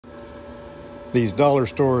These dollar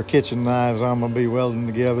store kitchen knives I'm gonna be welding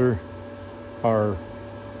together are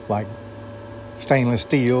like stainless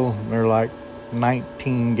steel. They're like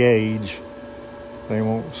 19 gauge. They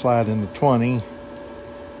won't slide into 20,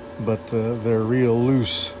 but they're real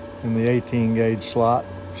loose in the 18 gauge slot,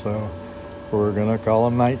 so we're gonna call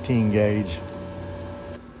them 19 gauge.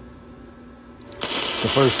 The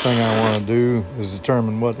first thing I want to do is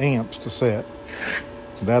determine what amps to set.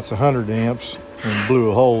 That's 100 amps and blew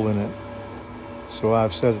a hole in it, so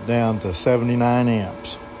I've set it down to 79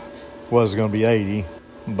 amps. Was going to be 80,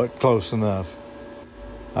 but close enough.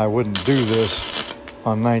 I wouldn't do this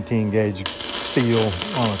on 19 gauge steel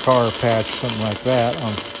on a car patch, something like that,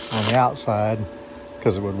 on the outside,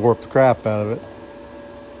 because it would warp the crap out of it.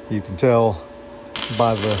 You can tell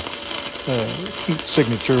by the heat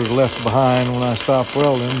signature left behind when I stopped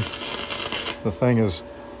welding. The thing is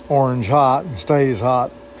orange hot and stays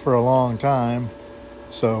hot for a long time,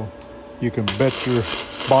 so you can bet your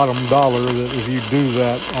bottom dollar that if you do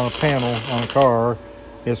that on a panel on a car,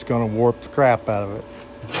 it's going to warp the crap out of it.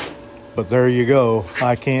 But there you go.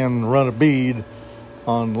 I can run a bead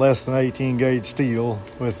on less than 18 gauge steel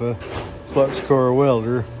with a flux core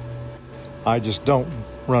welder. I just don't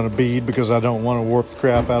run a bead because I don't want to warp the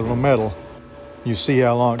crap out of a metal. You see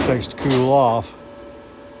how long it takes to cool off.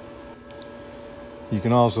 You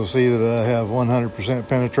can also see that I have 100%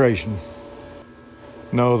 penetration.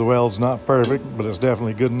 No, the weld's not perfect, but it's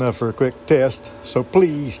definitely good enough for a quick test. So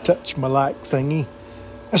please touch my like thingy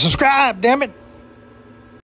and subscribe, damn it!